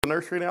The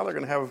nursery now. They're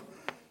going to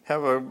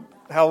have a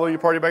hallelujah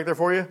party back there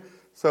for you.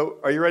 So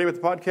are you ready with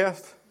the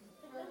podcast?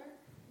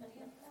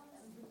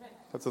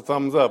 That's a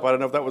thumbs up. I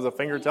don't know if that was a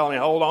finger telling me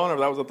hold on or if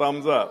that was a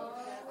thumbs up.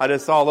 I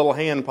just saw a little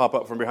hand pop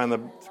up from behind the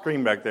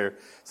screen back there.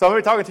 So I'm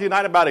going to be talking to you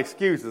tonight about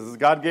excuses.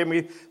 God gave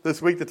me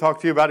this week to talk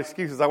to you about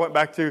excuses. I went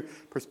back to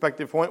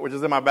Perspective Point, which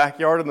is in my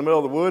backyard in the middle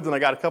of the woods, and I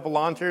got a couple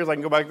lawn chairs. I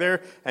can go back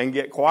there and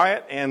get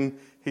quiet, and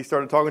he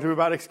started talking to me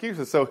about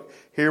excuses. So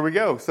here we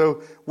go.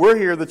 So we're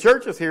here, the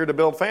church is here to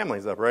build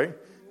families up, right?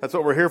 That's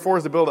what we're here for,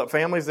 is to build up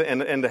families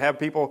and to have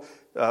people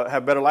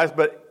have better lives.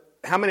 But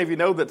how many of you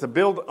know that to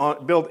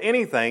build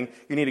anything,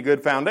 you need a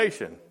good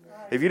foundation?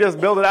 If you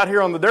just build it out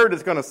here on the dirt,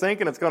 it's going to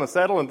sink and it's going to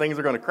settle and things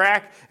are going to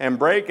crack and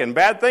break and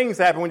bad things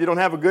happen when you don't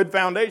have a good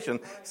foundation.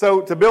 So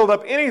to build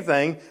up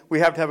anything, we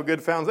have to have a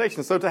good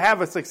foundation. So to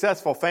have a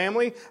successful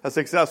family, a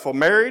successful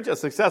marriage, a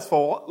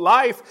successful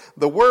life,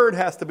 the Word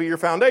has to be your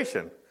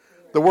foundation.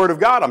 The Word of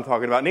God I'm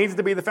talking about needs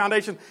to be the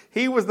foundation.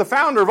 He was the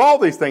founder of all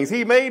these things.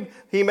 He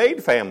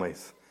made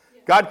families.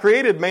 God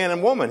created man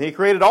and woman. He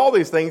created all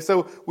these things,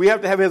 so we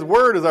have to have His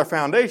Word as our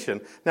foundation.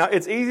 Now,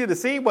 it's easy to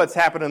see what's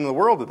happening in the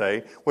world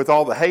today with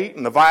all the hate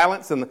and the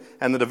violence and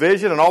the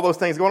division and all those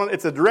things going on.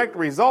 It's a direct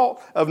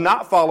result of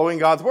not following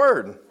God's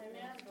Word. Amen.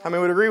 How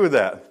many would agree with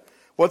that?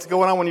 What's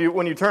going on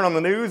when you turn on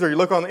the news or you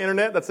look on the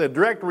internet? That's a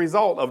direct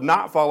result of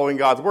not following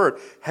God's Word.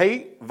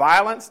 Hate,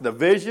 violence,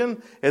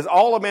 division is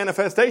all a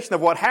manifestation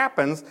of what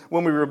happens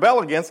when we rebel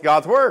against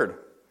God's Word,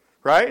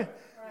 right?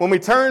 When we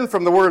turn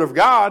from the Word of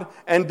God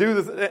and do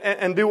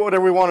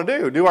whatever we want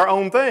to do our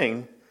own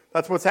thing.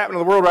 That's what's happening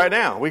in the world right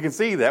now. We can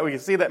see that. We can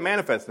see that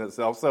manifesting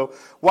itself. So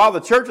while the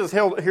church is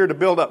here to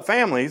build up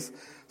families,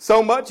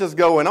 so much is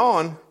going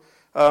on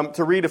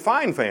to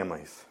redefine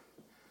families.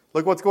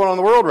 Look what's going on in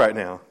the world right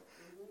now.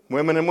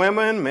 Women and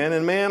women, men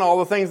and men, all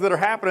the things that are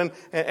happening.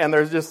 And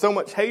there's just so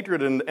much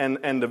hatred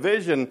and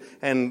division.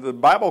 And the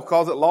Bible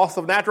calls it loss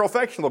of natural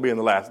affection will be in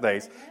the last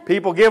days.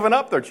 People giving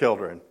up their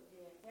children.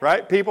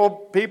 Right?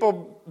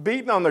 People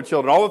beating on their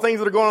children. All the things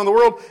that are going on in the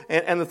world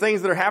and the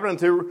things that are happening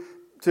to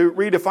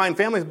redefine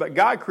families. But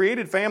God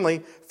created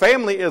family.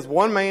 Family is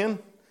one man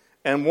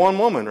and one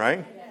woman,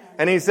 right?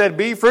 And He said,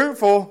 be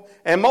fruitful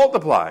and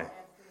multiply.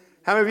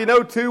 How many of you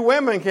know 2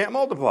 women can't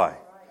multiply?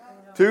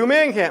 2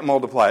 men can't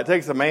multiply. It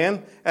takes a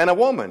man and a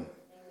woman.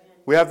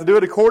 We have to do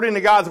it according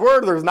to God's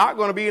Word. There's not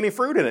going to be any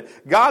fruit in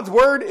it. God's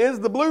Word is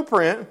the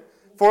blueprint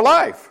for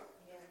life.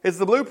 It's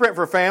the blueprint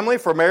for family,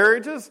 for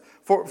marriages,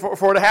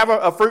 for to have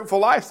a fruitful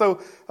life.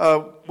 So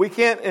we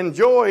can't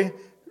enjoy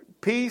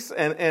peace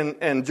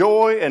and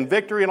joy and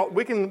victory. And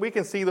we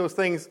can see those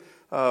things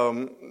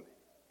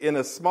in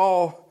a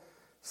small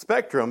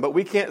spectrum, but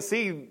we can't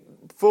see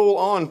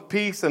full-on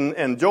peace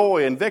and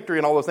joy and victory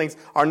and all those things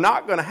are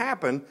not going to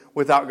happen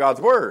without God's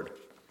Word,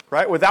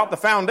 right? Without the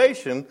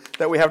foundation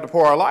that we have to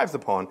pour our lives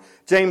upon.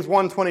 James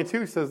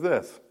 1:22 says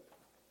this.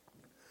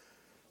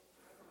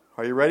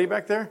 Are you ready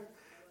back there?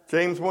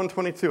 James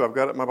 1:22. I've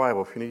got it in my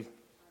Bible if you need.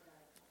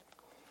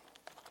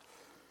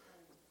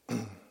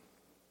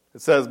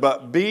 It says,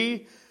 but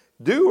be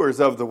doers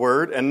of the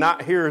word and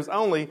not hearers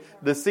only,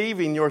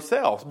 deceiving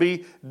yourselves.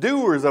 Be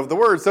doers of the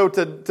word. So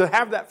to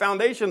have that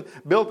foundation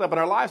built up in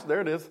our lives,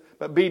 there it is.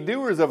 But be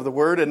doers of the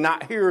word and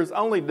not hearers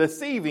only,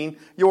 deceiving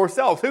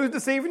yourselves. Who's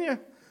deceiving you?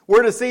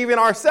 We're deceiving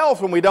ourselves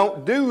when we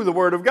don't do the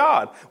Word of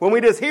God. When we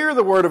just hear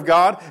the Word of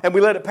God and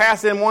we let it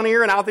pass in one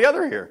ear and out the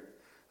other ear.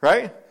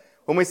 Right?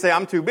 When we say,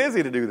 I'm too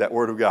busy to do that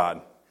Word of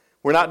God.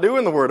 We're not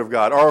doing the Word of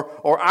God.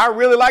 Or I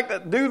really like to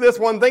do this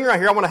one thing right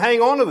here. I want to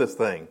hang on to this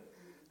thing.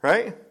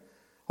 Right?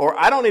 Or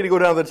I don't need to go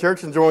down to the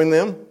church and join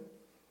them.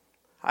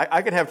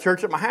 I can have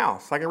church at my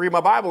house. I can read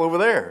my Bible over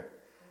there.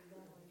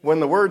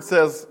 When the Word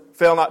says,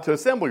 fail not to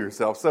assemble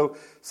yourself. So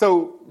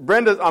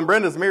on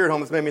Brenda's mirror at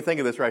home, this made me think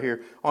of this right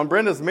here. On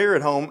Brenda's mirror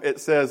at home, it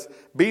says,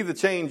 be the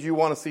change you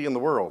want to see in the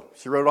world.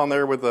 She wrote on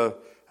there with I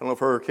don't know if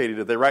her or Katie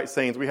did. They write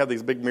sayings. We have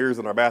these big mirrors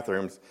in our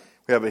bathrooms.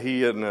 We have a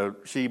he and a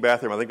she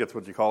bathroom, I think that's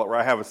what you call it, where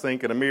I have a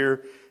sink and a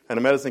mirror and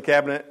a medicine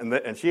cabinet,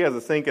 and she has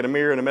a sink and a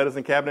mirror and a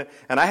medicine cabinet,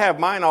 and I have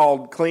mine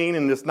all clean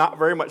and just not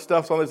very much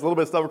stuff, so there's a little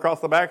bit of stuff across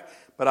the back,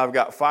 but I've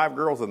got 5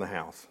 girls in the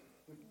house.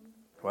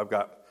 Well, I've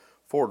got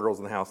 4 girls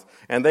in the house,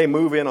 and they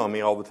move in on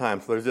me all the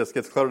time, so it just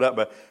gets cluttered up.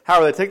 But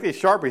however, they take these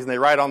Sharpies and they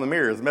write on the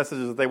mirrors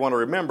messages that they want to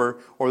remember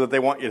or that they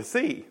want you to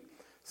see.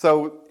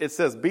 So it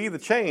says, be the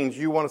change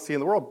you want to see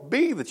in the world.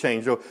 Be the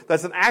change.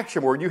 That's an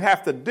action word. You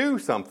have to do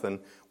something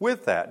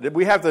with that.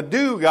 We have to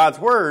do God's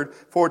Word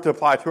for it to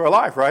apply to our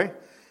life, right?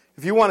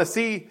 If you want to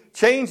see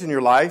change in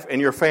your life,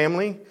 in your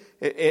family,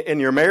 in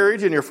your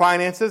marriage, in your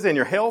finances, in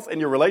your health, in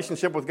your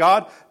relationship with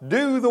God,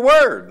 do the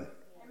Word.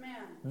 Amen.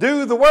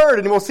 Do the Word,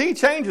 and we'll see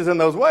changes in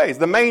those ways.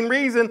 The main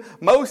reason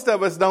most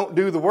of us don't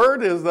do the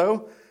Word is,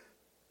 though,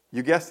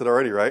 you guessed it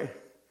already, right?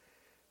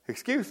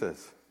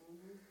 Excuses.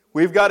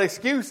 We've got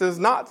excuses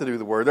not to do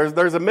the Word.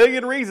 There's a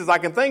million reasons I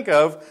can think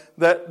of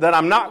that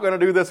I'm not going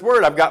to do this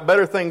Word. I've got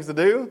better things to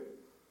do.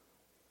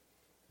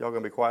 Y'all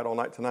going to be quiet all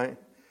night tonight?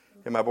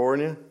 Am I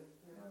boring you? Am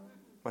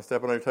I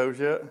stepping on your toes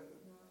yet?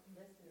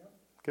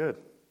 Good.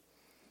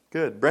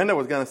 Good. Brenda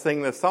was going to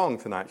sing this song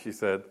tonight, she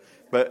said.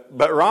 But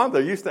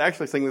Rhonda used to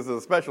actually sing this as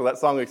a special, that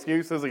song,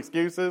 Excuses,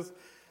 Excuses.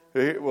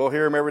 We'll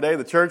hear them every day.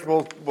 The church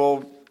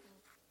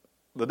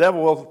the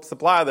devil will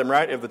supply them,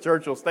 right, if the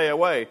church will stay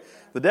away.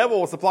 The devil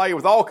will supply you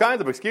with all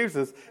kinds of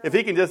excuses if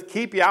he can just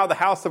keep you out of the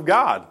house of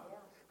God,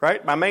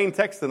 right? My main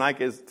text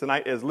tonight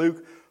is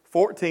Luke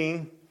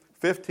 14,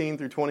 15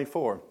 through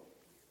 24.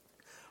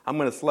 I'm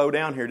going to slow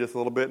down here just a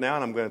little bit now,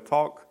 and I'm going to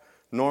talk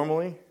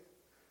normally.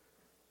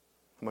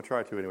 I'm going to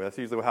try to anyway. That's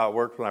usually how it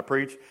works when I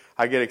preach.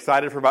 I get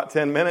excited for about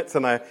 10 minutes,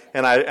 and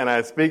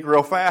I speak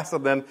real fast,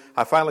 and then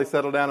I finally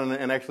settle down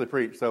and actually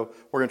preach. So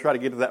we're going to try to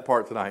get to that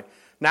part tonight.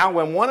 Now,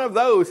 when one of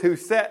those who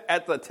sat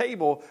at the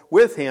table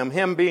with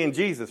him being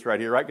Jesus right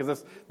here, right?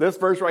 Because this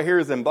verse right here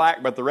is in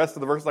black, but the rest of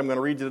the verses I'm going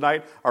to read you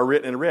tonight are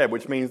written in red,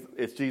 which means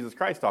it's Jesus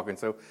Christ talking.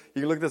 So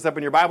you can look this up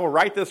in your Bible.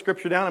 Write this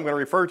scripture down. I'm going to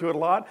refer to it a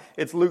lot.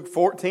 It's Luke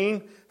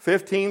 14,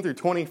 15 through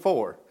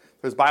 24.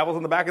 There's Bibles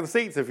in the back of the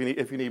seats if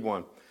you need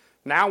one.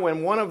 Now,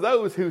 when one of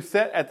those who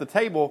sat at the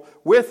table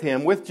with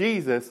him, with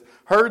Jesus,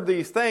 heard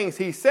these things,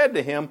 he said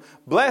to him,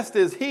 "Blessed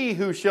is he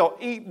who shall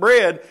eat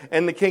bread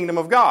in the kingdom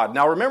of God."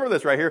 Now, remember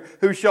this right here.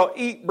 Who shall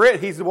eat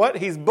bread? He's what?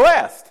 He's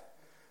blessed.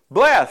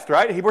 Blessed,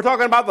 right? We're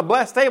talking about the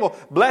blessed table.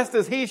 Blessed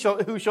is he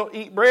who shall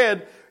eat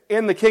bread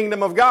in the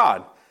kingdom of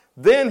God.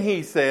 Then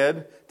he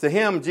said to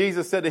him,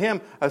 Jesus said to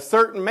him, "A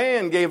certain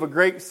man gave a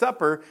great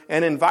supper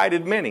and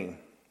invited many."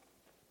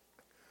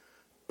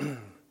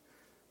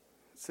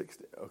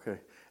 60, okay.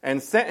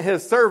 And sent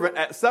his servant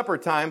at supper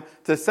time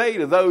to say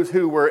to those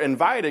who were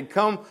invited,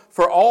 "Come,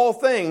 for all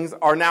things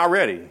are now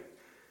ready."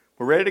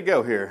 We're ready to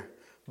go here.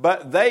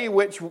 But they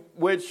which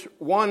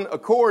one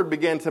accord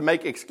began to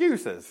make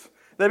excuses.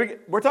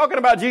 We're talking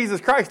about Jesus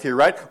Christ here,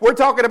 right? We're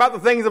talking about the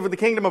things of the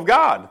kingdom of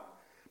God.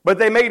 But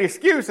they made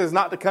excuses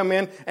not to come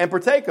in and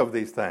partake of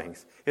these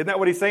things. Isn't that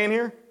what he's saying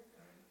here?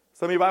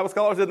 Some of you Bible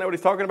scholars, isn't that what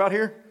he's talking about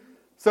here?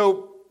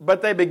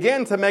 But they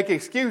began to make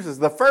excuses.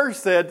 The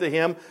first said to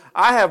him,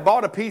 "I have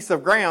bought a piece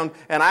of ground,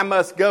 and I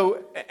must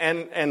go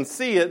and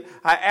see it.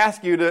 I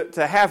ask you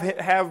to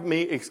have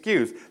me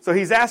excused." So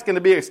he's asking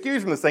to be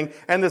excused from this thing.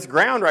 And this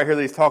ground right here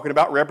that he's talking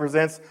about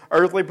represents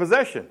earthly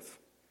possessions.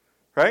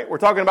 Right? We're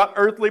talking about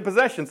earthly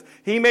possessions.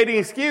 He made an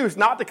excuse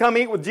not to come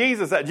eat with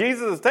Jesus at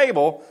Jesus'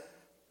 table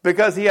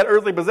because he had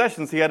earthly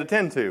possessions he had to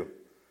tend to.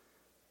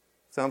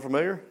 Sound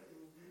familiar?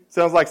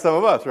 Sounds like some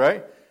of us,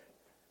 right?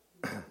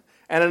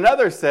 And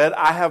another said,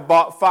 "I have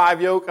bought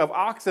 5 yoke of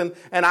oxen,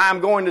 and I am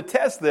going to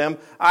test them.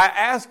 I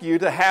ask you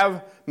to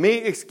have me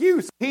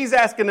excused." He's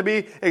asking to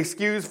be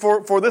excused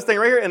for this thing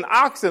right here. And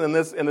oxen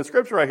in the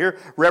scripture right here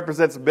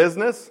represents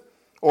business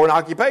or an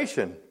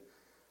occupation.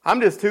 I'm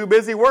just too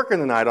busy working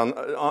tonight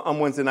on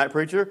Wednesday night,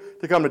 preacher,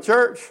 to come to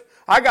church.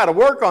 I got to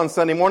work on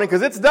Sunday morning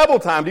because it's double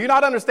time. Do you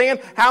not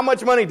understand how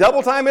much money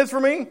double time is for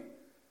me?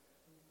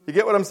 You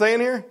get what I'm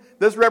saying here?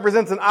 This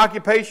represents an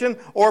occupation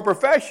or a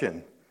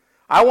profession.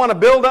 I want to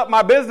build up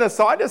my business,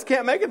 so I just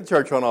can't make it to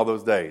church on all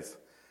those days.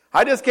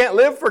 I just can't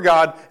live for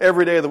God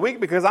every day of the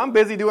week because I'm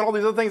busy doing all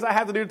these other things I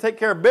have to do to take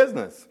care of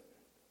business.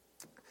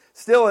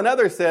 Still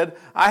another said,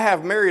 "I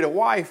have married a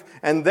wife,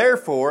 and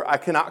therefore I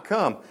cannot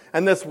come."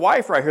 And this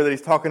wife right here that he's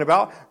talking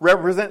about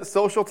represents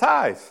social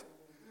ties.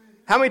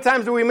 How many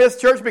times do we miss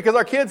church because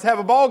our kids have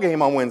a ball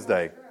game on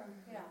Wednesday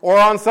or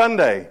on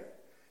Sunday?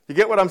 You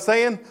get what I'm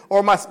saying?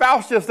 Or my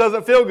spouse just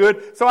doesn't feel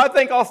good, so I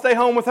think I'll stay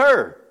home with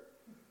her.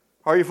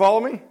 Are you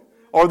following me?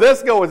 Or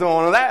this goes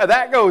on, or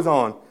that goes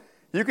on.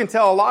 You can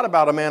tell a lot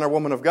about a man or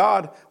woman of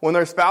God when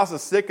their spouse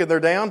is sick and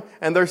they're down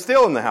and they're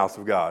still in the house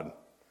of God.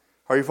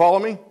 Are you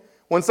following me?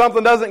 When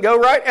something doesn't go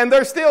right and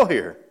they're still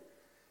here.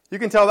 You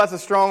can tell that's a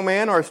strong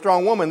man or a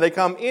strong woman. They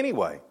come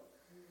anyway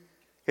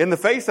in the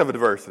face of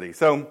adversity.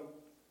 So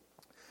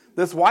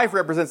this wife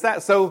represents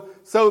that. So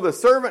the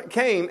servant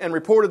came and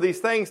reported these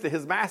things to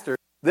his master.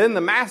 Then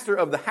the master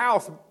of the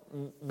house,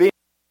 being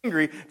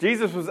angry,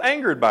 Jesus was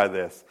angered by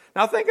this.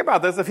 Now think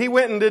about this. If he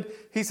went and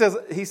he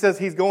says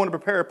he's going to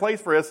prepare a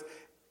place for us,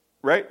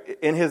 right,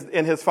 in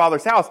his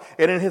father's house.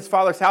 And in his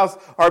father's house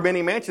are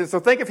many mansions. So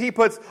think if he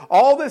puts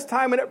all this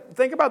time in it.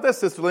 Think about this,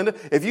 Sister Linda.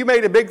 If you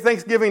made a big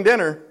Thanksgiving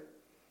dinner,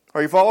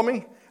 are you following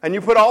me? And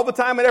you put all the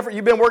time and effort,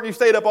 you've been working, you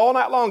stayed up all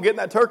night long getting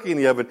that turkey in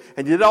the oven,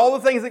 and you did all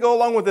the things that go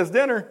along with this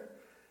dinner.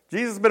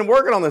 Jesus has been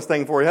working on this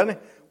thing for you, hasn't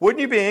he? Wouldn't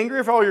you be angry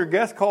if all your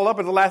guests called up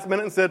at the last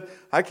minute and said,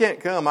 "I can't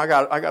come, I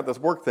got this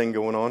work thing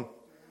going on.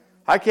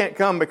 I can't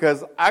come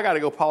because I got to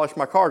go polish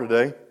my car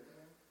today.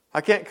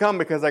 I can't come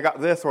because I got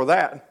this or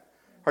that."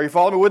 Are you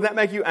following me? Wouldn't that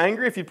make you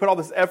angry if you put all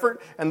this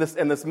effort and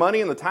this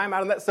money and the time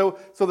out of that? So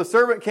the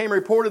servant came and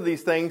reported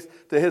these things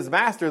to his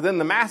master. Then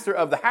the master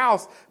of the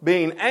house,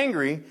 being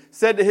angry,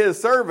 said to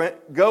his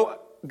servant,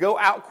 Go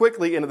out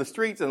quickly into the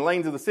streets and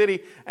lanes of the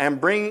city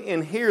and bring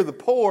in here the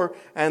poor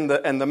and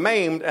the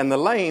maimed and the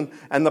lame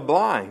and the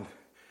blind."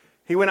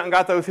 He went out and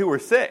got those who were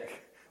sick.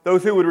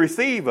 Those who would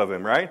receive of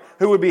him, right?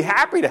 Who would be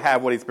happy to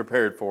have what he's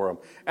prepared for them.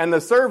 And the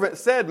servant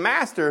said,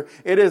 "Master,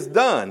 it is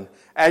done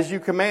as you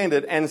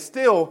commanded, and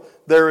still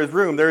there is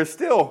room. There is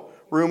still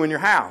room in your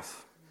house."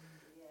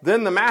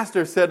 Then the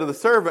master said to the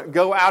servant,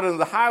 go out into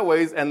the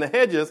highways and the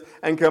hedges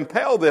and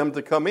compel them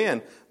to come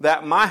in,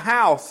 that my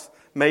house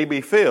may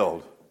be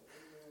filled.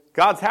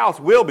 God's house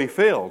will be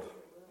filled.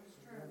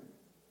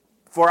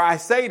 For I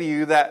say to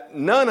you that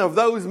none of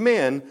those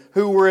men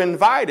who were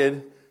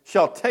invited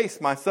shall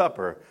taste my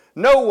supper.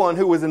 No one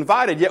who was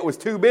invited yet was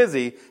too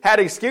busy, had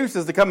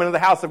excuses to come into the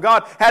house of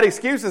God, had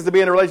excuses to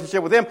be in a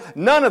relationship with Him.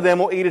 None of them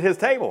will eat at His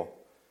table.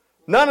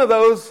 None of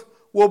those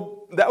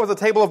will, that was a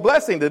table of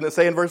blessing, didn't it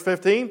say in verse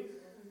 15?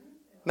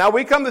 Now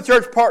we come to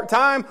church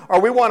part-time, or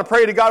we want to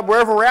pray to God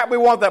wherever we're at. We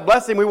want that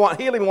blessing, we want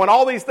healing, we want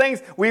all these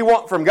things we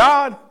want from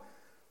God.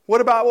 What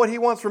about what He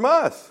wants from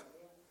us?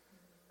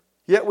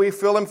 Yet we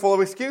fill Him full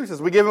of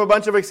excuses. We give Him a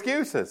bunch of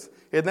excuses.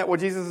 Isn't that what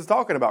Jesus is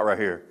talking about right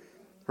here?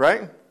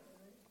 Right?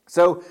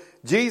 So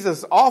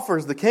Jesus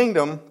offers the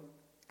kingdom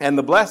and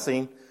the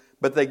blessing,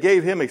 but they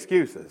gave Him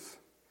excuses.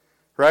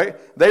 Right?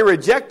 They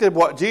rejected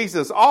what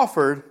Jesus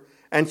offered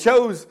and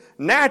chose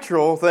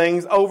natural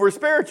things over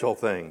spiritual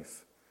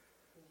things.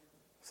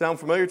 Sound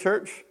familiar,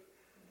 church?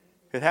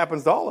 It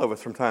happens to all of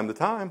us from time to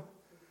time.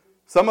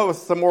 Some of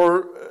us, some more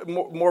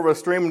of a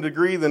extreme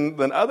degree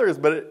than others,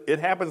 but it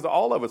happens to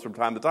all of us from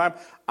time to time.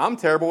 I'm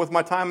terrible with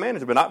my time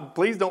management.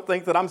 Please don't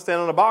think that I'm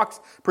standing in a box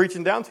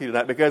preaching down to you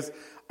tonight, because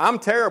I'm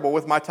terrible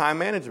with my time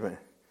management.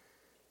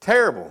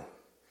 Terrible.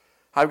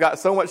 I've got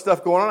so much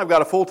stuff going on. I've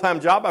got a full-time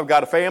job. I've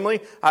got a family.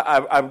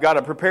 I've got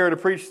to prepare to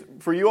preach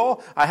for you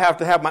all. I have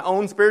to have my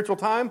own spiritual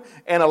time.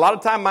 And a lot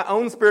of time, my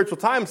own spiritual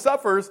time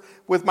suffers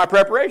with my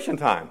preparation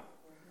time.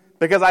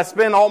 Because I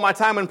spend all my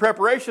time in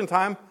preparation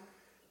time,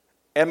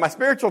 and my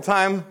spiritual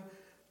time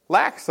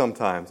lacks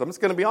sometimes. I'm just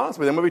going to be honest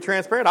with you. I'm going to be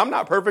transparent. I'm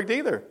not perfect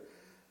either.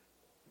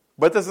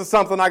 But this is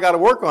something I got to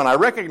work on. I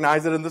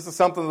recognize it, and this is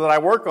something that I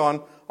work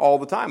on all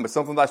the time. It's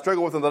something that I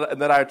struggle with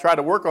and that I try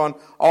to work on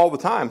all the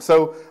time.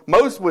 So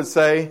most would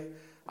say,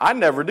 I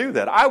never do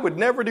that. I would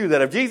never do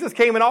that. If Jesus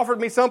came and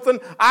offered me something,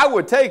 I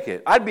would take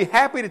it. I'd be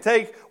happy to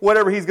take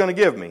whatever He's going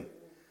to give me.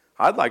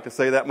 I'd like to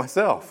say that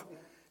myself,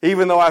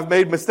 even though I've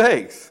made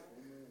mistakes.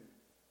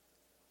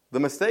 The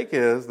mistake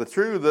is,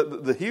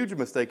 the huge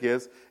mistake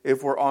is,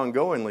 if we're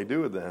ongoingly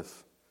doing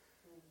this.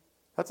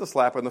 That's a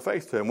slap in the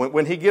face to Him.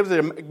 When He gives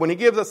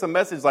us a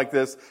message like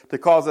this to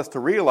cause us to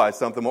realize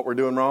something, what we're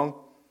doing wrong,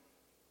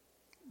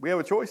 we have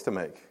a choice to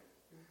make.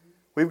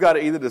 We've got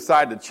to either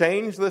decide to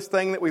change this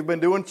thing that we've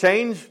been doing,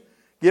 change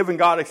giving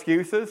God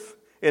excuses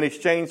in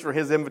exchange for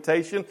His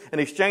invitation, in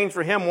exchange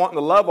for Him wanting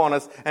to love on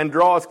us and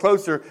draw us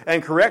closer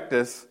and correct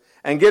us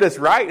and get us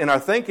right in our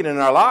thinking, in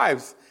our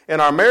lives, in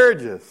our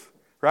marriages,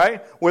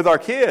 right? With our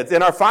kids,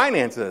 in our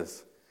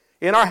finances,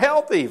 in our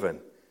health even.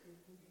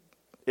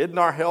 Isn't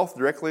our health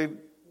directly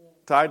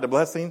tied to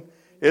blessing?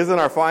 Isn't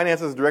our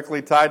finances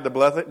directly tied to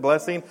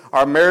blessing?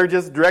 Our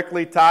marriages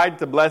directly tied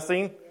to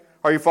blessing?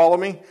 Are you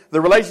following me? The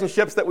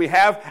relationships that we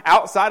have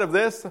outside of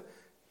this,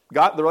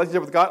 the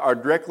relationship with God, are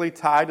directly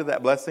tied to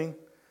that blessing.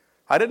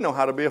 I didn't know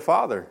how to be a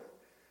father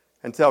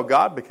until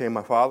God became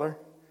my father.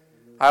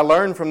 I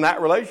learned from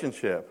that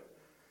relationship.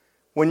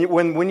 When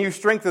you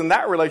strengthen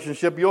that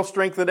relationship, you'll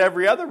strengthen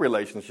every other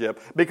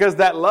relationship, because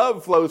that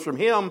love flows from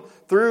Him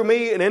through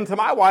me and into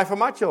my wife and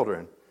my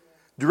children,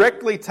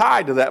 directly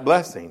tied to that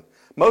blessing.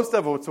 Most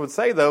of us would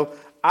say, though,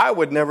 I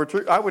would never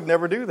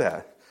do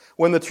that.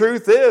 When the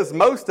truth is,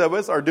 most of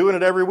us are doing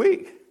it every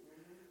week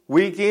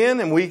in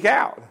and week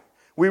out.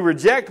 We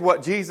reject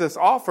what Jesus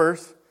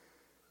offers,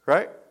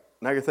 right?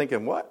 Now you're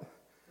thinking, what?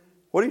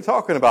 What are you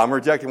talking about? I'm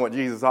rejecting what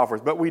Jesus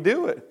offers. But we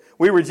do it.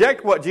 We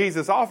reject what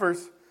Jesus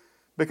offers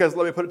because,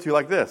 let me put it to you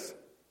like this.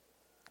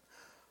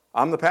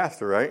 I'm the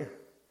pastor, right?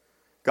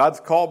 God's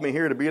called me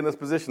here to be in this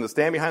position, to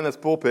stand behind this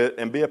pulpit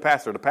and be a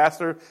pastor. The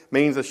pastor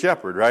means a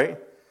shepherd, right?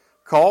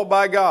 Called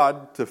by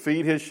God to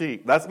feed His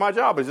sheep. That's my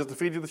job, is just to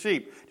feed you the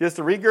sheep. Just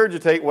to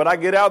regurgitate what I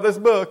get out of this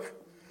book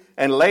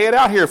and lay it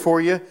out here for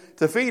you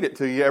to feed it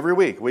to you every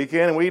week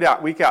in and week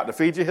out, to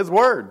feed you His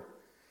Word.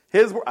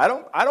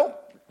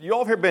 You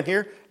all have been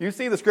here. You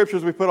see the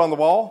scriptures we put on the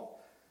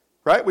wall,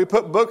 right? We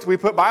put books, we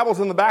put Bibles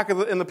in the back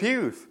in the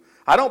pews.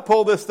 I don't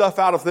pull this stuff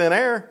out of thin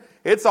air.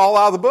 It's all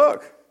out of the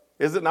book.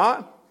 Is it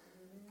not?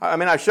 I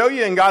mean, I show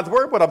you in God's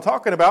Word what I'm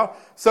talking about.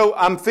 So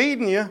I'm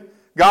feeding you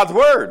God's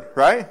Word,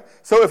 right?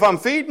 So if I'm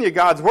feeding you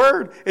God's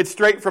Word, it's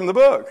straight from the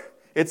book.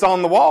 It's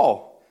on the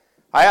wall.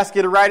 I ask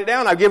you to write it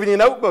down. I've given you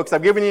notebooks.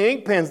 I've given you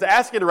ink pens to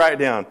ask you to write it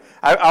down.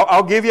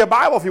 I'll give you a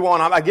Bible if you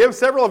want. I give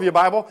several of you a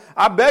Bible.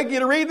 I beg you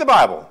to read the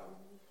Bible.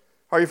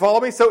 Are you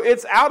following me? So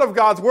it's out of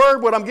God's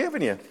Word what I'm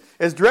giving you.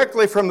 It's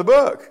directly from the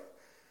book.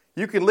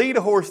 You can lead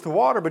a horse to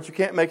water, but you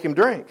can't make him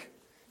drink.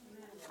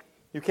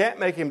 You can't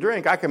make him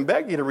drink. I can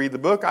beg you to read the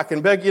book. I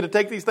can beg you to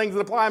take these things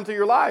and apply them to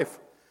your life.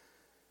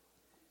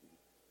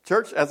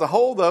 Church as a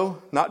whole,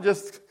 though, not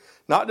just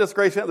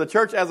Grace Family, the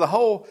church as a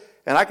whole,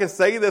 and I can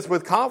say this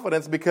with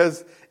confidence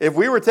because if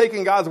we were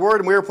taking God's Word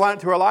and we were applying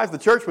it to our lives, the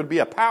church would be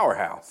a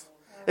powerhouse.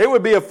 It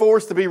would be a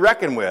force to be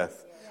reckoned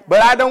with.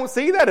 But I don't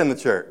see that in the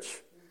church.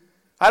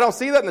 I don't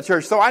see that in the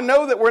church. So I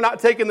know that we're not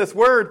taking this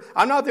Word.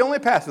 I'm not the only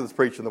pastor that's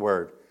preaching the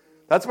Word.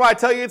 That's why I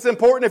tell you it's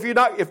important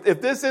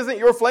if this isn't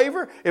your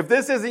flavor, if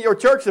this isn't your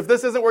church, if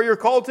this isn't where you're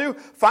called to,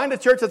 find a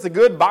church that's a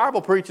good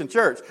Bible preaching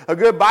church, a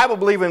good Bible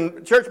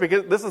believing church,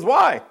 because this is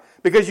why.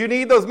 Because you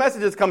need those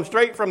messages come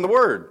straight from the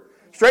Word,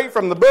 straight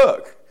from the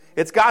book.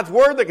 It's God's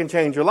Word that can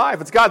change your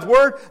life. It's God's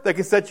Word that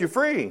can set you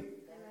free.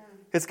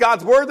 It's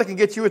God's Word that can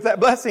get you at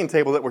that blessing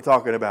table that we're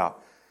talking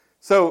about.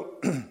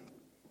 So,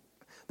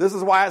 this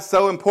is why it's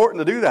so important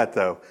to do that,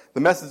 though.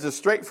 The message is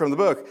straight from the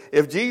book.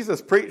 If Jesus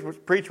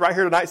preached right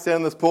here tonight, standing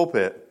in this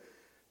pulpit,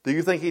 do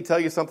you think he'd tell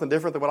you something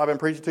different than what I've been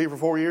preaching to you for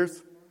 4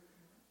 years?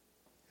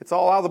 It's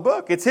all out of the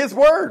book. It's his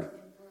word.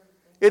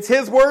 It's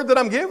his word that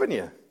I'm giving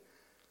you.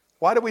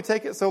 Why do we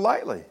take it so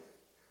lightly?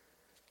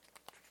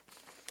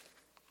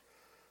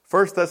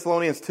 1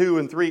 Thessalonians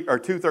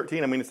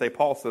 2:13,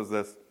 Paul says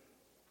this.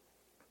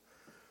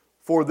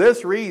 For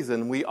this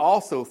reason, we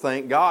also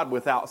thank God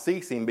without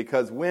ceasing,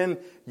 because when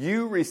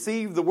you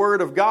received the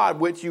word of God,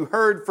 which you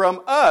heard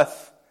from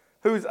us,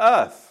 who's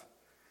us?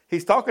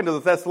 He's talking to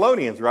the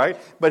Thessalonians, right?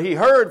 But he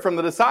heard from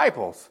the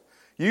disciples.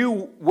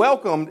 You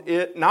welcomed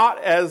it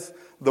not as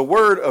the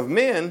word of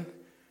men.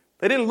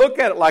 They didn't look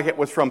at it like it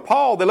was from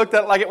Paul. They looked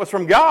at it like it was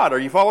from God. Are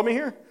you following me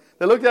here?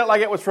 They looked at it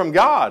like it was from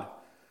God.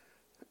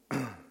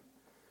 Not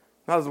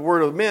as the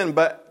word of men,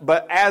 but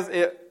as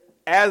it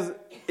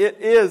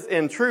is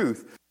in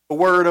truth. The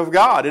Word of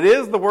God. It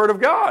is the Word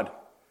of God.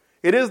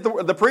 It is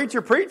the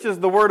preacher preaches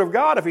the Word of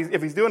God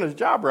if he's doing his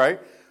job right,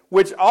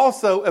 which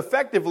also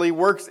effectively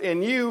works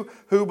in you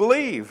who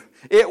believe.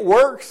 It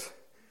works.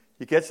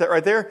 You catch that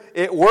right there?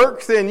 It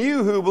works in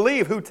you who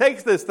believe, who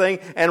takes this thing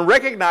and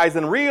recognize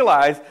and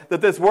realize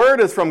that this Word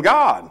is from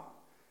God.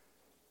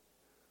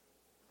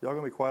 Y'all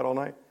going to be quiet all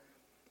night?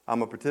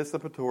 I'm a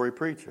participatory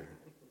preacher.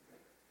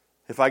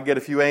 If I get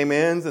a few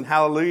amens and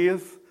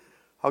hallelujahs,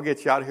 I'll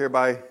get you out of here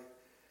by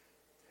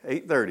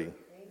 8:30.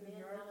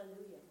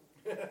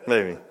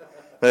 Maybe.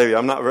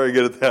 I'm not very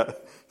good at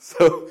that.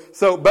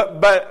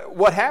 But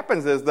what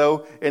happens is,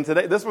 though, in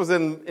today, this was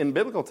in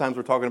biblical times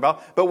we're talking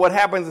about, but what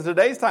happens in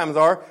today's times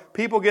are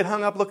people get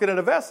hung up looking at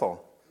a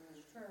vessel.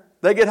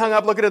 They get hung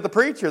up looking at the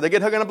preacher. They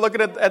get hung up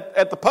looking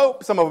at the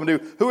Pope. Some of them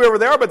do. Whoever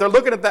they are, but they're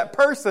looking at that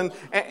person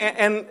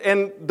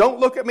and don't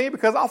look at me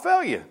because I'll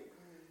fail you.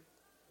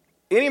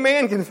 Any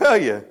man can fail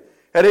you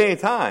at any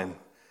time.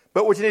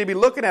 But what you need to be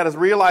looking at is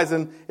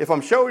realizing, if I'm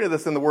showing you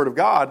this in the Word of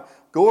God,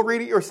 go read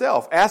it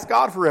yourself. Ask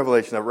God for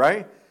revelation of it,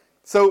 right?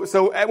 So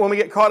when we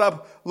get caught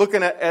up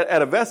looking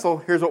at a vessel,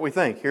 here's what we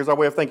think. Here's our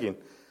way of thinking.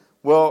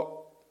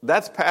 Well,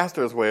 that's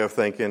pastor's way of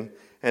thinking,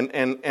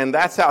 and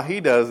that's how he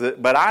does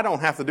it, but I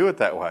don't have to do it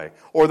that way.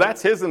 Or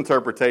that's his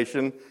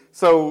interpretation.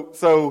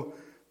 So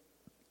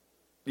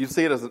you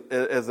see it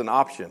as an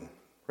option,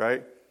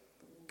 right?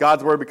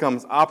 God's Word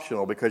becomes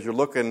optional because you're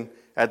looking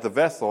at the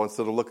vessel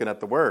instead of looking at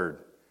the Word.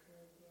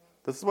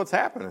 This is what's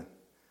happening.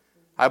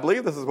 I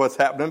believe this is what's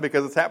happening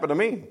because it's happened to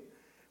me.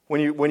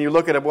 When you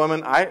look at a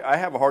woman, I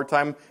have a hard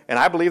time, and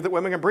I believe that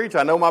women can preach.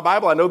 I know my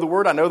Bible, I know the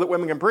Word, I know that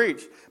women can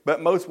preach. But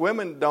most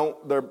women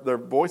don't, their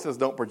voices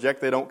don't project,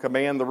 they don't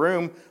command the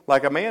room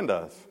like a man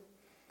does.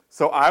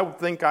 So I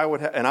think I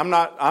would, and I'm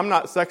not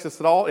sexist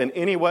at all in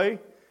any way,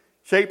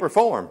 shape, or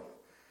form.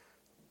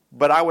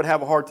 But I would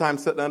have a hard time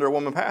sitting under a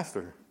woman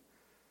pastor.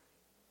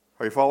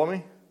 Are you following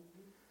me?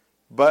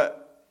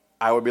 But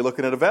I would be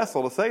looking at a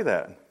vessel to say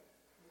that.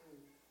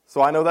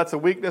 So I know that's a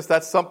weakness.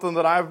 That's something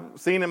that I've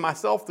seen in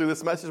myself through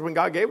this message when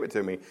God gave it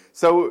to me.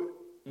 So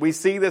we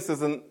see this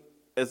as an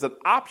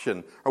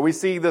option, or we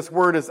see this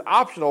word as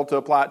optional to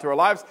apply it to our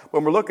lives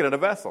when we're looking at a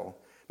vessel.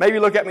 Maybe you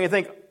look at me and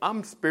think,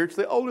 I'm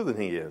spiritually older than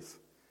he is.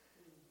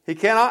 He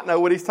cannot know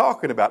what he's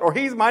talking about. Or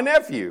he's my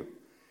nephew.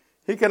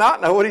 He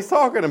cannot know what he's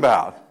talking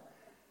about.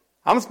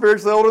 I'm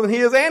spiritually older than he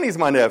is, and he's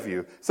my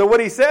nephew. So what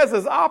he says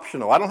is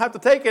optional. I don't have to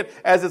take it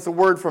as it's a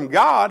word from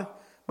God,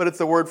 but it's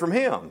a word from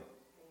him.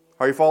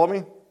 Are you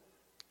following me?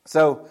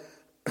 So,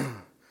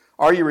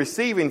 are you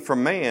receiving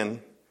from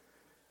man,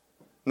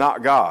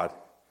 not God?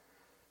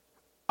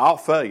 I'll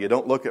fail you.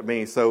 Don't look at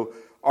me. So,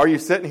 are you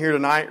sitting here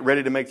tonight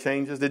ready to make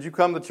changes? Did you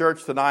come to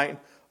church tonight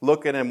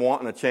looking and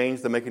wanting a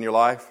change to make in your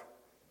life?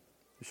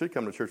 You should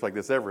come to church like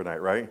this every night,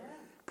 right?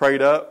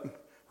 Prayed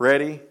up,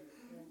 ready.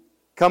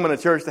 Coming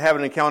to church to have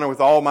an encounter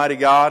with Almighty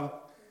God.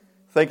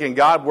 Thinking,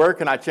 God, where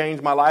can I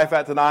change my life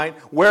at tonight?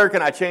 Where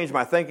can I change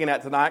my thinking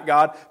at tonight,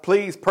 God?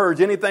 Please purge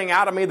anything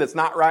out of me that's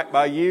not right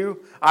by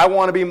you. I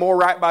want to be more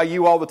right by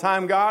you all the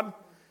time, God.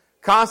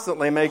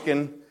 Constantly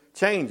making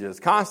changes.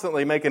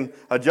 Constantly making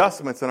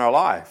adjustments in our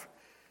life.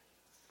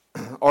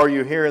 Are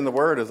you hearing the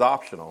word as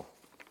optional?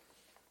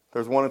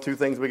 There's one or two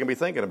things we can be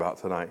thinking about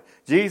tonight.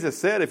 Jesus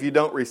said, if you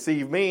don't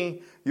receive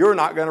me, you're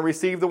not going to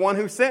receive the one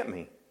who sent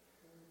me.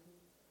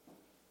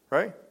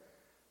 Right?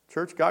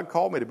 Church, God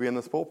called me to be in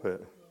this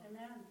pulpit.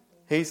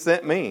 He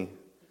sent me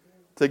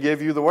to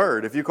give you the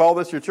word. If you call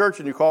this your church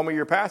and you call me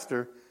your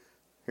pastor,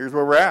 here's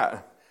where we're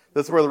at.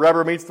 This is where the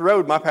rubber meets the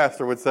road, my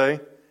pastor would say.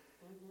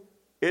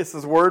 It's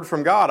this word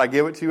from God. I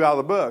give it to you out of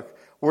the book.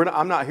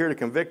 I'm not here to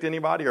convict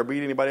anybody or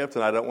beat anybody up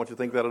tonight. I don't want you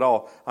to think that at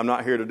all. I'm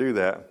not here to do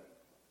that.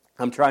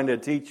 I'm trying to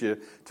teach you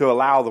to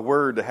allow the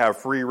Word to have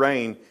free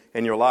reign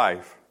in your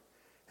life.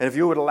 And if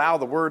you would allow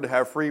the Word to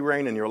have free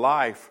reign in your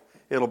life,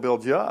 it'll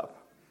build you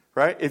up,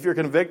 right? If you're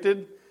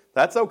convicted,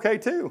 that's okay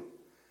too.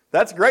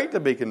 That's great to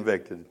be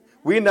convicted.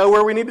 We know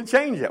where we need to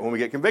change it when we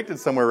get convicted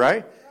somewhere,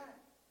 right?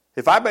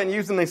 If I've been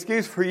using an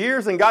excuse for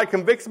years and God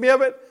convicts me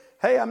of it,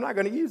 hey, I'm not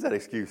going to use that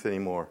excuse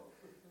anymore.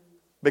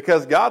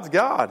 Because God's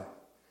God.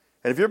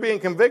 And if you're being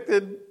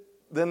convicted,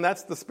 then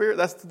that's the Spirit.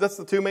 That's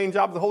the two main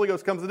jobs the Holy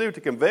Ghost comes to do,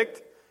 to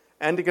convict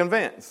and to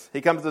convince. He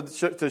comes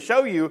to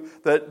show you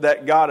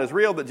that God is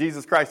real, that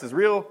Jesus Christ is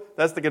real.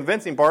 That's the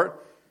convincing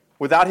part.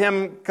 Without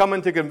Him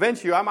coming to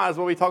convince you, I might as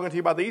well be talking to you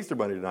about the Easter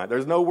Bunny tonight.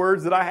 There's no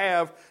words that I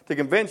have to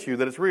convince you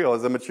that it's real.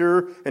 As a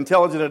mature,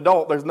 intelligent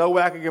adult, there's no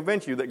way I can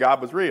convince you that God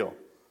was real.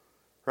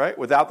 Right?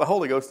 Without the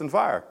Holy Ghost and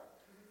fire.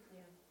 Yeah.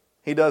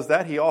 He does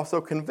that. He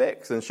also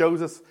convicts and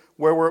shows us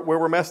where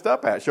we're messed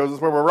up at. Shows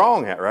us where we're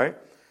wrong at, right?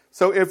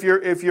 So if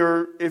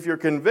you're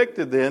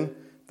convicted, then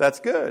that's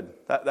good.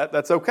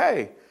 That's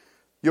okay.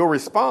 Your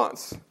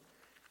response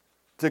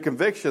to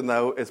conviction,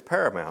 though, is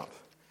paramount.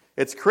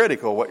 It's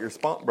critical what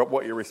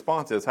your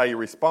response is, how you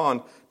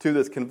respond to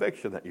this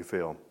conviction that you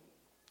feel.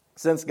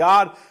 Since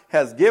God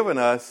has given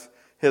us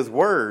His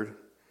Word,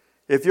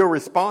 if your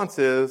response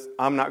is,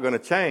 I'm not going to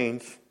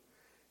change,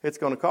 it's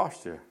going to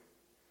cost you.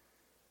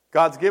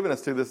 God's given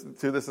us to this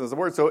in His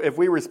Word. So if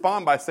we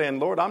respond by saying,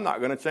 Lord, I'm not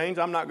going to change,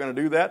 I'm not going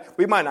to do that,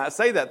 we might not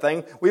say that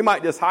thing. We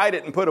might just hide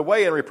it and put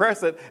away and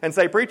repress it and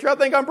say, preacher, I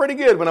think I'm pretty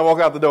good when I walk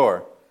out the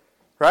door.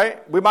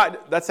 Right?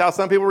 That's how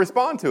some people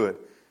respond to it.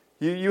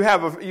 You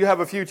have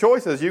a few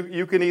choices.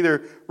 You can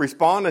either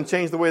respond and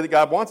change the way that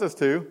God wants us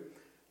to.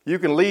 You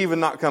can leave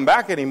and not come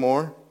back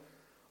anymore.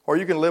 Or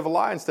you can live a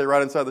lie and stay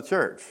right inside the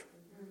church.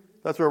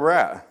 That's where we're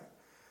at.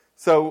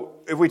 So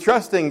if we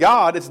trust in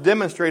God, it's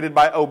demonstrated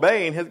by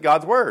obeying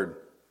God's Word.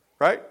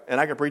 Right? And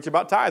I can preach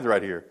about tithes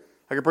right here.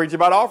 I can preach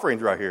about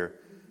offerings right here.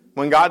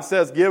 When God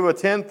says give a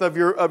tenth of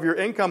your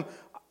income,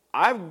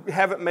 I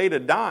haven't made a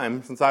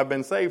dime since I've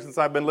been saved, since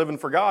I've been living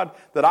for God,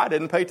 that I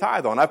didn't pay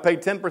tithe on. I've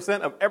paid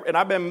 10% of and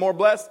I've been more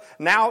blessed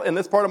now in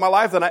this part of my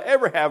life than I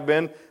ever have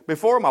been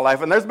before in my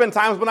life. And there's been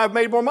times when I've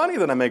made more money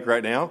than I make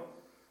right now.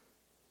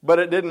 But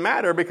it didn't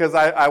matter because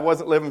I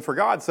wasn't living for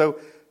God. So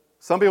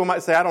some people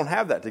might say, I don't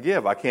have that to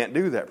give. I can't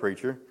do that,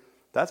 preacher.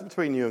 That's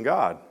between you and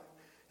God.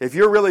 If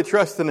you're really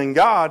trusting in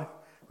God,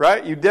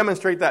 right, you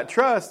demonstrate that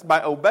trust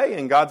by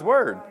obeying God's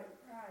Word.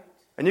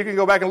 And you can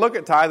go back and look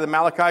at tithe in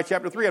Malachi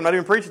chapter 3. I'm not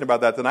even preaching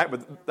about that tonight,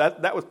 but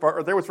that was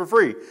part there was for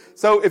free.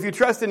 So if you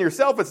trust in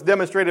yourself, it's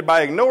demonstrated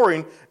by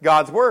ignoring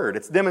God's Word.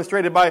 It's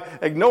demonstrated by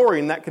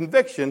ignoring that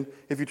conviction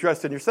if you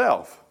trust in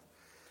yourself.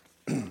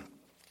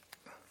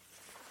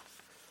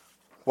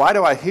 Why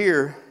do I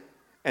hear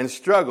and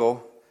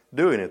struggle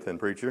doing it then,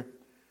 preacher?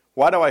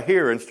 Why do I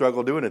hear and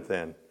struggle doing it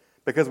then?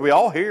 Because we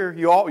all hear.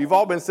 You've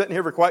all been sitting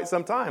here for quite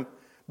some time.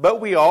 But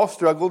we all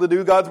struggle to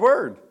do God's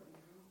Word.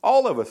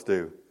 All of us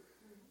do.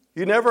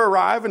 You never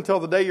arrive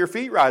until the day your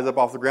feet rise up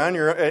off the ground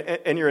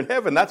and you're in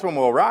heaven. That's when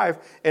we'll arrive.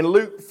 In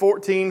Luke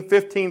 14,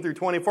 15 through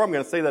 24, I'm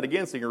going to say that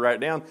again so you can write it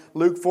down.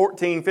 Luke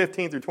 14,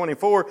 15 through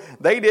 24,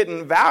 they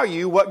didn't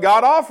value what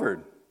God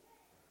offered.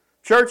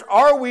 Church,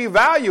 are you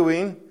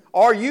valuing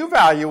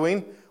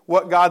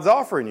what God's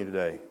offering you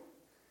today?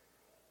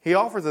 He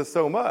offers us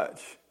so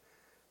much.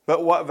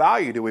 But what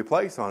value do we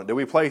place on it? Do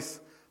we place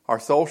our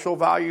social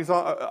values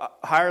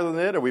higher than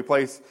it? Or we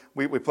place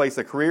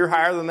a career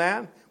higher than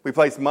that? We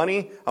place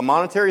money, a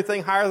monetary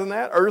thing, higher than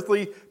that?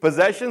 Earthly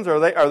possessions, are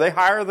they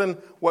higher than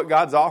what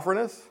God's offering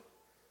us?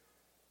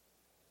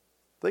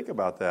 Think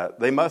about that.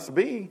 They must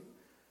be,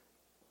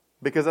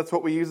 because that's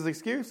what we use as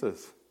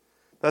excuses.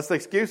 That's the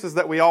excuses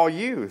that we all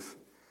use.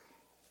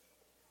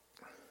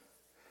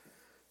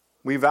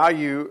 We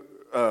value.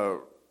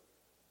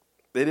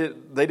 They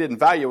didn't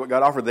value what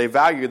God offered. They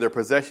valued their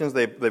possessions.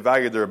 They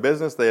valued their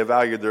business. They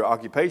valued their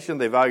occupation.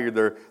 They valued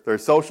their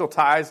social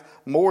ties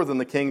more than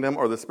the kingdom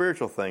or the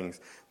spiritual things.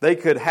 They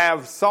could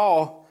have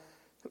saw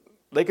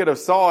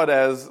it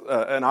as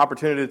an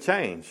opportunity to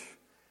change,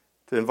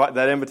 to invite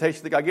that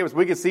invitation that God gave us.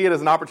 We could see it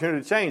as an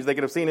opportunity to change. They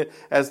could have seen it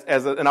as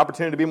an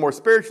opportunity to be more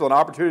spiritual, an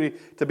opportunity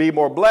to be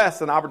more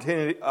blessed, an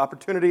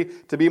opportunity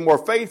to be more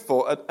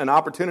faithful, an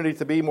opportunity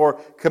to be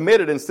more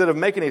committed instead of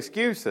making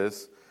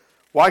excuses.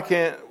 Why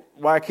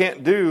I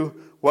can't do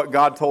what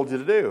God told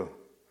you to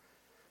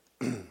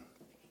do.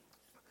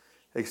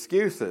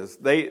 Excuses.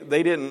 They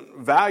didn't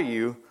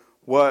value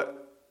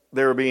what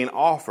they were being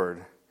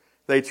offered.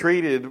 They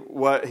treated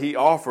what He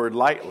offered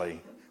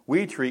lightly.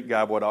 We treat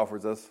God what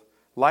offers us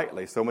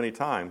lightly so many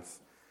times.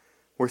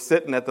 We're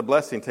sitting at the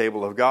blessing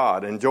table of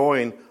God,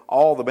 enjoying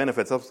all the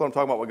benefits. That's what I'm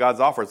talking about, what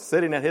God's offers,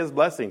 sitting at His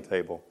blessing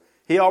table.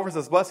 He offers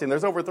us blessing.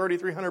 There's over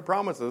 3,300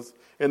 promises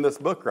in this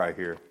book right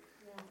here.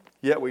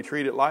 Yet we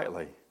treat it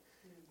lightly.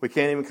 We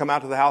can't even come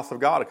out to the house of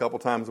God a couple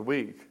times a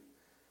week.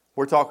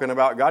 We're talking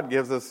about God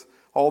gives us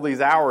all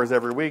these hours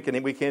every week,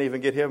 and we can't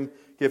even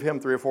give him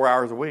 3 or 4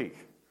 hours a week.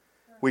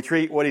 We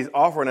treat what He's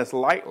offering us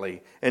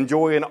lightly,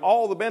 enjoying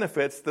all the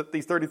benefits that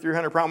these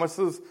 3,300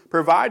 promises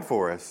provide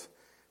for us.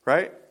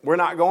 right?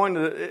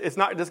 It's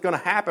not just going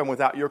to happen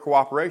without your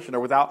cooperation or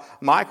without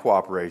my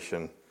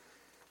cooperation.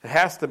 It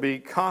has to be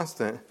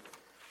constant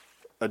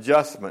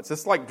adjustments.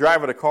 It's like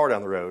driving a car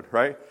down the road,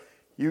 right?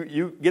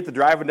 You get to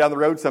driving down the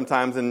road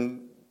sometimes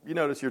and you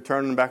notice you're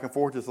turning back and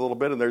forth just a little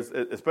bit, and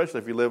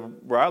especially if you live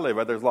where I live,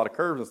 there's a lot of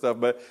curves and stuff,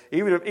 but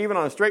even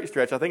on a straight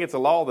stretch, I think it's a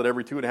law that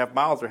every 2.5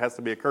 miles there has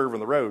to be a curve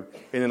in the road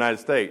in the United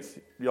States.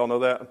 You all know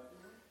that?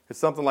 It's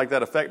something like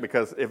that effect,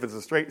 because if it's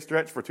a straight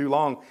stretch for too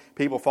long,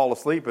 people fall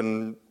asleep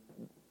and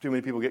too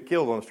many people get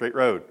killed on a straight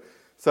road.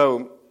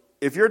 So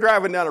if you're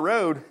driving down a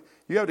road,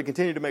 you have to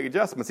continue to make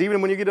adjustments.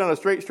 Even when you get on a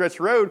straight stretch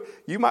road,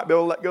 you might be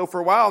able to let go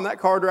for a while and that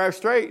car drives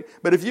straight.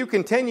 But if you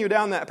continue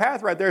down that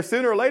path right there,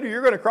 sooner or later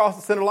you're going to cross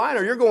the center line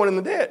or you're going in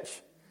the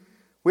ditch.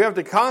 We have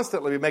to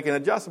constantly be making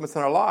adjustments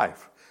in our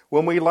life.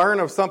 When we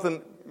learn of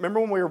something, remember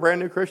when we were brand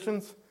new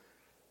Christians?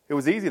 It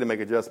was easy to make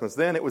adjustments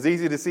then. It was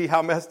easy to see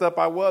how messed up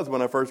I was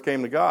when I first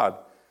came to God.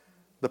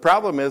 The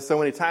problem is, so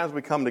many times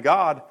we come to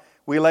God,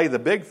 we lay the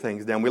big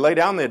things down. We lay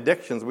down the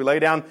addictions. We lay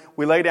down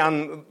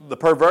the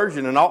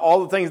perversion and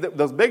all the things,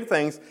 those big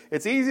things.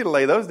 It's easy to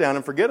lay those down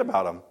and forget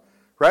about them,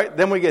 right?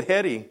 Then we get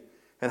heady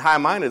and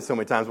high-minded so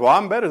many times. Well,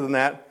 I'm better than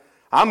that.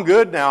 I'm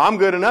good now. I'm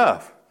good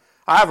enough.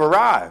 I've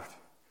arrived.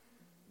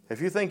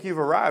 If you think you've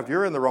arrived,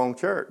 you're in the wrong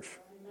church.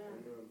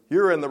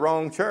 You're in the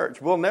wrong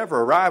church. We'll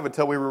never arrive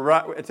until we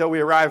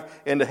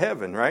arrive into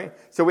heaven, right?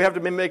 So we have to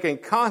be making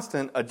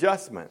constant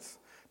adjustments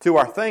to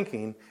our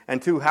thinking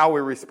and to how we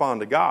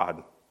respond to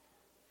God.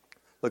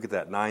 Look at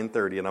that,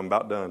 9:30, and I'm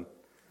about done.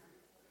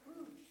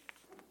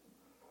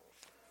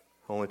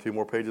 Only 2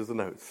 more pages of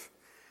notes.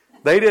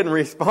 They didn't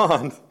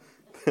respond.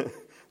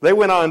 They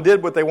went on and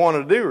did what they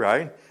wanted to do,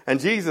 right? And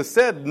Jesus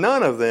said,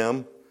 none of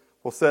them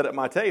will sit at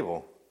my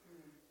table.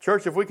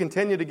 Church, if we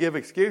continue to give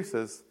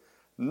excuses,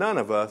 none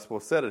of us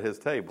will sit at his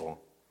table.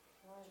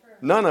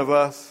 None of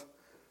us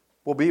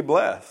will be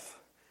blessed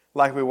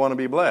like we want to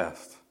be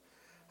blessed.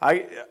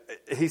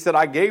 He said,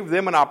 I gave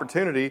them an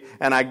opportunity,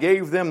 and I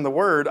gave them the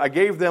Word, I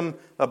gave them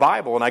a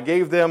Bible, and I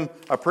gave them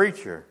a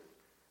preacher.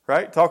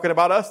 Right? Talking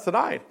about us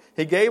tonight.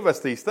 He gave us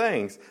these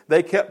things.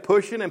 They kept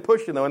pushing and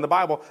pushing, though, in the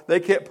Bible.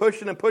 They kept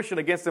pushing and pushing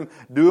against them,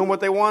 doing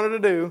what they wanted to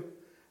do,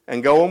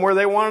 and going where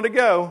they wanted to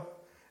go.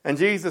 And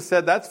Jesus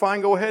said, that's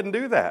fine, go ahead and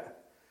do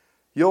that.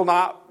 You'll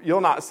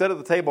not sit at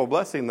the table of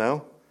blessing,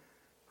 though.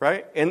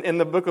 Right? In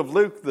the book of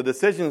Luke, the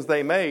decisions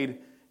they made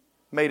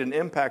an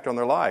impact on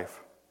their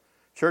life.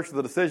 Church,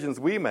 the decisions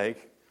we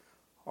make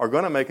are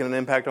going to make an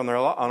impact on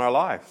our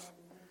lives.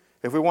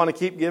 If we want to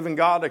keep giving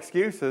God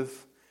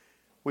excuses,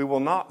 we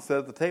will not sit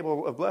at the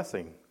table of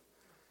blessing.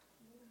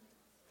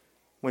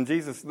 When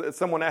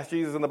someone asked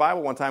Jesus in the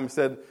Bible one time,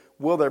 said,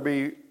 will there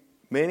be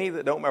many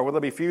that don't, or will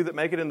there be few that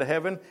make it into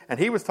heaven? And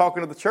he was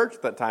talking to the church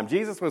at that time.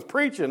 Jesus was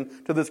preaching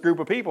to this group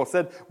of people,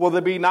 said, will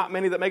there be not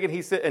many that make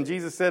it? And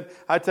Jesus said,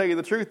 I tell you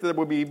the truth, there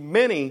will be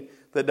many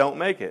that don't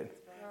make it.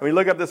 When you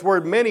look up this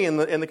word many in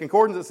the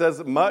concordance, it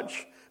says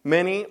much,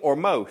 many, or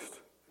most.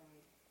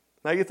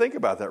 Now you think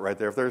about that right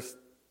there. If there's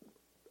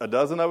a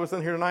dozen of us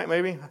in here tonight,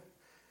 maybe,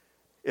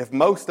 if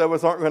most of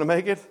us aren't going to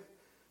make it,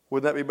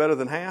 wouldn't that be better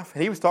than half?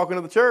 And he was talking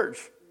to the church.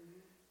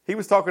 He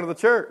was talking to the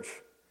church.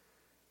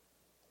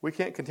 We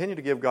can't continue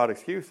to give God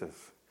excuses.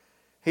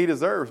 He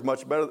deserves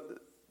much better.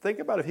 Think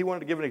about if he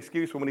wanted to give an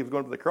excuse when he was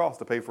going to the cross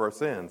to pay for our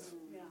sins.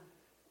 Yeah.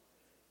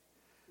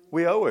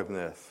 We owe him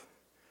this.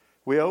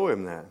 We owe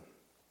him that.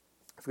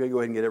 If we go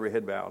ahead and get every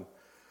head bowed.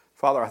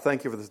 Father, I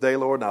thank you for this day,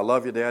 Lord, and I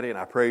love you, Daddy, and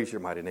I praise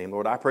your mighty name,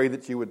 Lord. I pray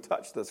that you would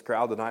touch this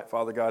crowd tonight,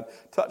 Father God.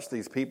 Touch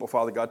these people,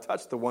 Father God.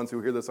 Touch the ones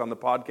who hear this on the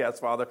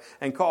podcast, Father,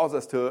 and cause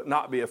us to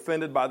not be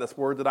offended by this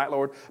word tonight,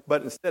 Lord,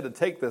 but instead to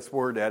take this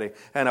word, Daddy,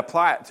 and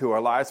apply it to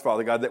our lives,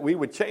 Father God, that we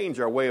would change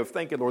our way of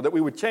thinking, Lord, that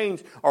we would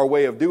change our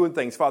way of doing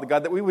things, Father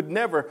God, that we would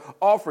never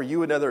offer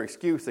you another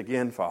excuse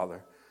again,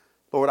 Father.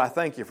 Lord, I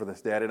thank you for this,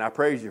 Daddy, and I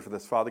praise you for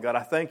this, Father God.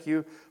 I thank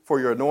you for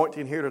your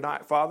anointing here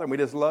tonight, Father, and we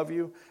just love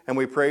you, and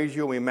we praise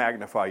you, and we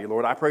magnify you,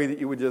 Lord. I pray that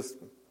you would just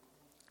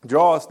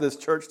draw us, this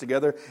church,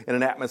 together in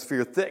an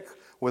atmosphere thick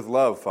with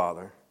love,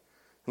 Father.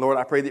 Lord,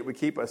 I pray that you would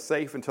keep us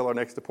safe until our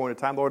next appointed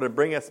time, Lord, and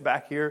bring us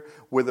back here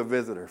with a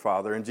visitor,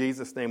 Father. In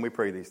Jesus' name we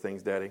pray these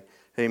things, Daddy.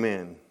 Amen.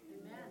 Amen.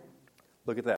 Look at that.